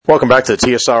Welcome back to the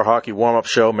TSR Hockey Warm-Up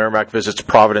Show. Merrimack visits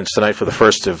Providence tonight for the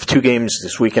first of two games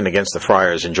this weekend against the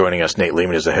Friars. And joining us, Nate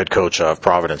Lehman is the head coach of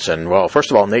Providence. And, well,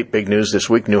 first of all, Nate, big news this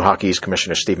week. New Hockey East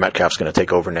Commissioner Steve Metcalf's going to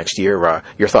take over next year.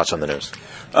 Your thoughts on the news?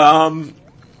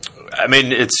 I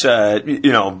mean, it's,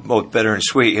 both bitter and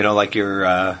sweet.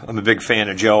 I'm a big fan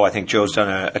of Joe. I think Joe's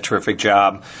done a terrific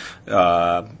job.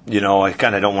 I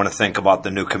kind of don't want to think about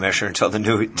the new commissioner until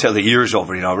the year's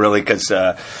over, really, because,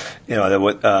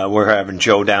 we're having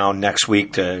Joe down next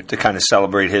week to kind of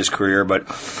celebrate his career. But,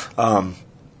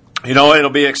 it'll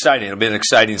be exciting. It'll be an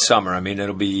exciting summer. I mean,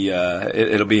 it'll be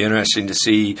interesting to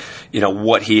see,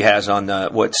 what Steve has on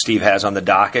the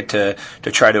docket to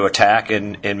try to attack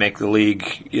and make the league,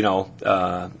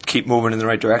 keep moving in the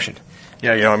right direction.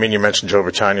 Yeah, you mentioned Joe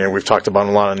Bertagna. We've talked about him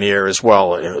a lot on the air as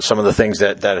well. Some of the things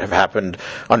that have happened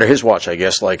under his watch, I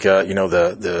guess, like,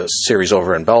 the series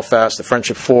over in Belfast, the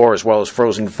Friendship Four, as well as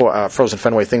Frozen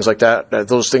Fenway, things like that.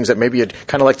 Those things that maybe you'd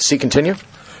kind of like to see continue?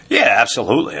 Yeah,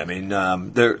 absolutely. I mean, I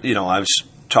was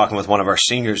talking with one of our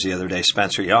seniors the other day,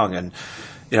 Spencer Young, and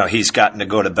he's gotten to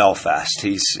go to Belfast.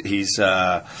 He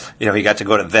got to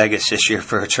go to Vegas this year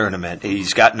for a tournament.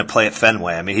 He's gotten to play at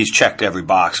Fenway. I mean, he's checked every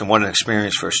box, and what an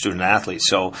experience for a student athlete.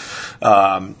 So,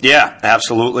 yeah,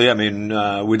 absolutely. I mean,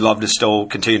 we'd love to still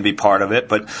continue to be part of it,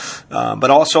 but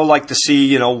also like to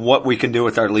see what we can do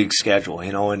with our league schedule,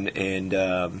 and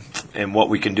what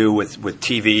we can do with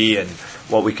TV and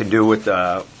what we can do with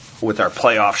our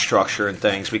playoff structure and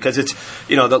things, because it's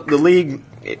the league.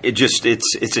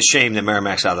 It's a shame that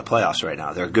Merrimack's out of the playoffs right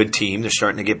now. They're a good team. They're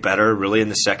starting to get better really in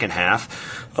the second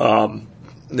half.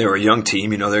 They're a young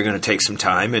team. They're going to take some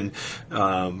time, and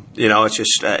it's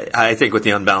just I think with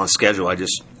the unbalanced schedule, I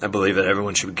believe that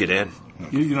everyone should get in.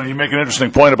 You make an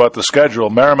interesting point about the schedule.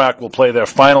 Merrimack will play their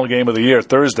final game of the year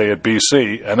Thursday at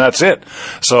BC, and that's it.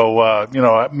 So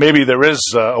maybe there is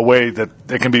a way that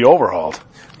it can be overhauled.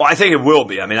 Well, I think it will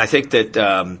be. I mean, I think that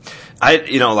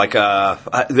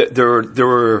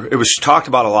it was talked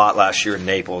about a lot last year in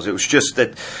Naples. It was just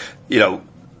that,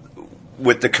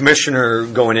 with the commissioner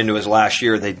going into his last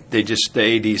year, the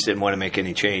ADs didn't want to make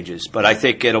any changes. But I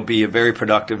think it'll be a very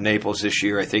productive Naples this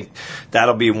year. I think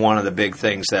that'll be one of the big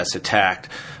things that's attacked.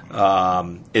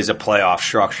 Is a playoff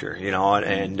structure,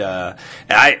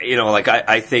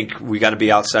 I think we got to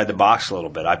be outside the box a little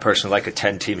bit. I personally like a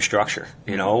 10-team structure,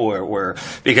 where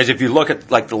because if you look at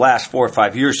like the last 4 or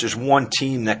 5 years, there's one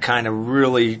team that kind of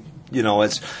really,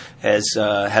 has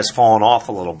fallen off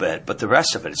a little bit, but the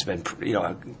rest of it has been,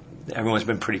 everyone's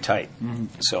been pretty tight. Mm-hmm.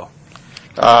 So.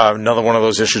 Another one of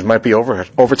those issues might be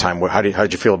overtime. How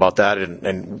did you feel about that?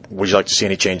 And would you like to see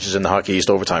any changes in the Hockey East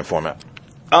overtime format?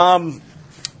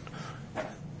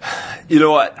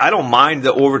 I don't mind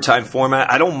the overtime format.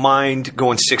 I don't mind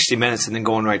going 60 minutes and then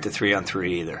going right to 3-on-3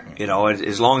 either.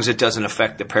 As long as it doesn't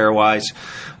affect the pairwise,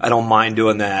 I don't mind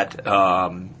doing that.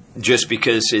 Just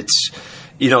because it's,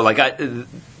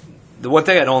 the one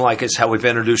thing I don't like is how we've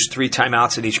introduced 3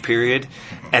 timeouts in each period,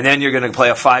 and then you're going to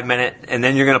play a 5-minute, and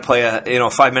then you're going to play a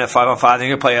 5-minute 5-on-5, then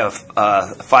you're going to play a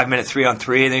 5-minute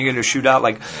 3-on-3, and then you're going to shoot out.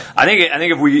 Like I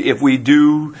think if we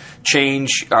do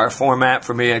change our format,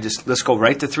 for me, let's go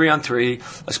right to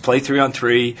 3-on-3. Let's play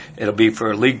 3-on-3. It'll be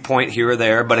for a league point here or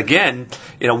there. But again,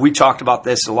 we talked about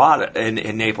this a lot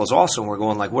in Naples also. And we're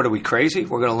going like, what are we, crazy?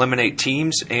 We're going to eliminate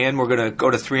teams and we're going to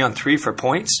go to 3-on-3 for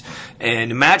points.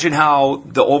 And imagine how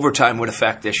the overtime would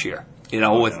affect this year,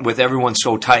 with everyone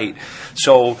so tight.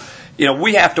 So,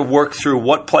 we have to work through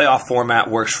what playoff format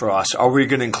works for us. Are we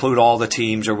going to include all the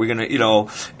teams? Are we going to,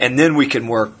 and then we can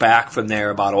work back from there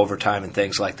about overtime and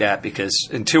things like that, because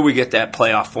until we get that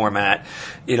playoff format,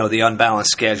 the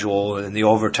unbalanced schedule and the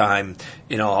overtime,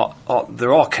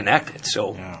 they're all connected.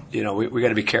 So, we got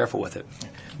to be careful with it.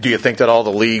 Do you think that all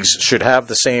the leagues should have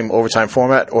the same overtime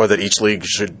format, or that each league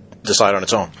should decide on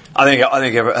its own? I think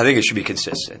it should be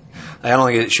consistent. I don't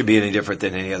think it should be any different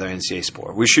than any other NCAA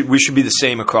sport. We should be the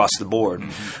same across the board.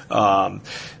 Mm-hmm.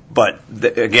 But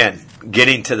again,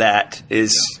 getting to that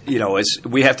is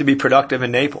we have to be productive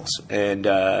in Naples. And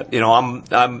I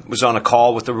was on a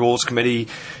call with the rules committee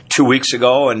 2 weeks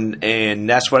ago, and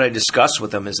that's what I discussed with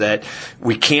them, is that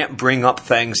we can't bring up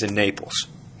things in Naples.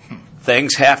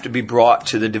 Things have to be brought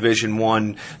to the Division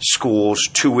I schools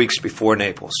 2 weeks before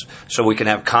Naples, so we can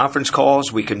have conference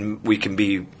calls. We can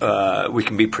be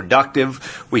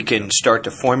productive. We can start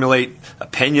to formulate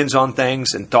opinions on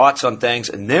things and thoughts on things,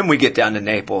 and then we get down to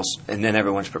Naples, and then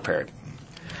everyone's prepared.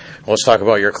 Well, let's talk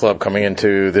about your club coming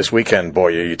into this weekend. Boy,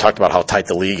 you talked about how tight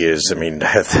the league is. I mean,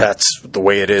 that's the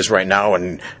way it is right now,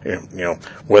 and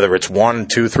whether it's 1,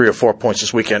 2, 3, or 4 points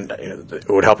this weekend, it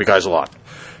would help you guys a lot.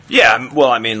 Yeah, well,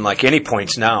 I mean, like any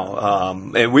points now.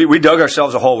 And we dug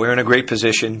ourselves a hole. We were in a great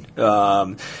position.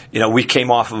 We came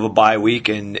off of a bye week,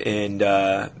 and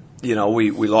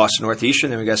we lost to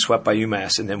Northeastern, then we got swept by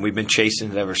UMass, and then we've been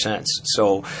chasing it ever since.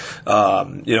 So,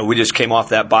 we just came off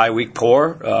that bye week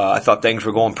poor. I thought things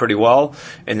were going pretty well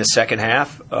in the second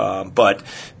half, but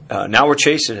now we're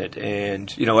chasing it,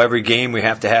 and every game we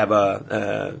have to have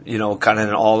a kind of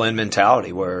an all-in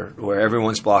mentality where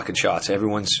everyone's blocking shots,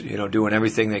 everyone's doing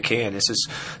everything they can. This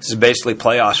is basically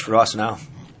playoffs for us now.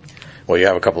 Well, you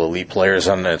have a couple of elite players,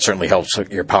 and it certainly helps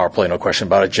your power play, no question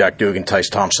about it. Jack Dugan, Tice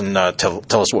Thompson. Tell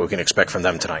us what we can expect from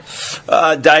them tonight.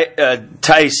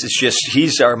 Tice is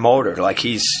he's our motor. Like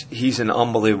he's an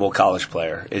unbelievable college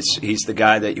player. He's the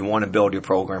guy that you want to build your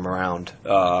program around.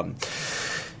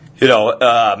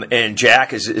 And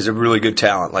Jack is a really good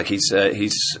talent. Like he's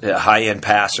a high-end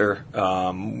passer.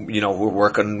 We're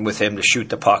working with him to shoot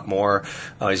the puck more.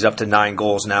 He's up to 9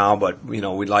 goals now, but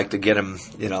we'd like to get him,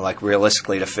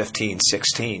 realistically to 15,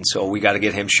 16. So we got to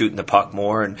get him shooting the puck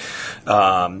more. And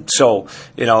both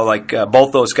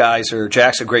those guys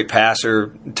Jack's a great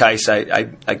passer. Tice,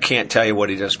 I can't tell you what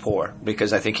he does for,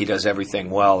 because I think he does everything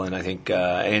well, and I think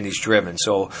and he's driven.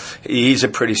 So he's a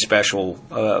pretty special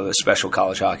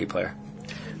college hockey player.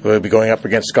 We'll be going up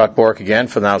against Scott Borek again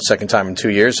for now the second time in 2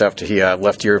 years after he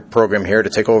left your program here to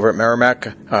take over at Merrimack.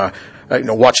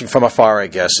 Watching from afar, I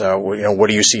guess, what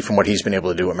do you see from what he's been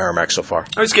able to do at Merrimack so far?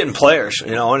 He's getting players,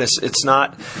 and it's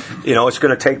not, it's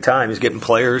going to take time. He's getting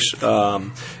players.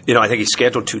 I think he's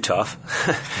scheduled too tough,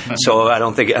 so I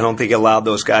don't think he allowed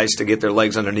those guys to get their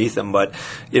legs underneath him. But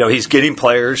he's getting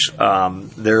players.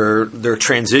 Their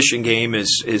transition game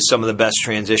is some of the best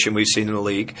transition we've seen in the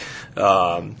league.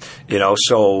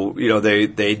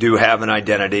 They do have an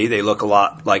identity. They look a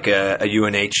lot like a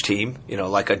UNH team,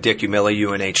 like a Dick Umile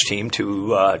UNH team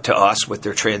to us with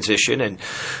their transition, and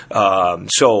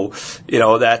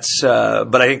that's.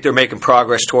 But I think they're making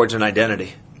progress towards an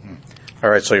identity. All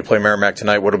right, so you play Merrimack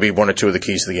tonight. What will be one or two of the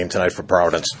keys to the game tonight for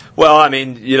Providence? Well, I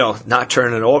mean, not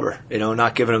turning it over.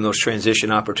 Not giving them those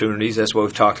transition opportunities. That's what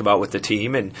we've talked about with the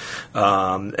team, and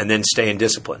then staying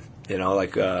disciplined.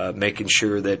 Making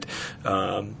sure that,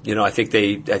 I think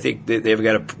they've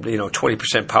got a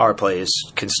 20% power play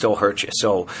can still hurt you.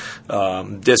 So,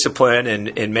 discipline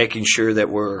and making sure that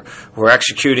we're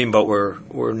executing, but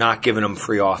we're not giving them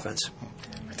free offense.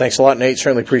 Thanks a lot, Nate.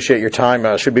 Certainly appreciate your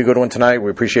time. Should be a good one tonight.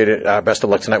 We appreciate it. Best of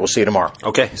luck tonight. We'll see you tomorrow.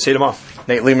 Okay, see you tomorrow.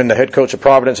 Nate Leaman, the head coach of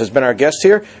Providence, has been our guest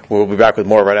here. We'll be back with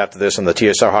more right after this on the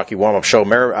TSR Hockey Warm-Up Show.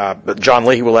 John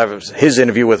Leahy will have his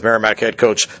interview with Merrimack head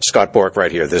coach Scott Borek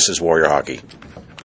right here. This is Warrior Hockey.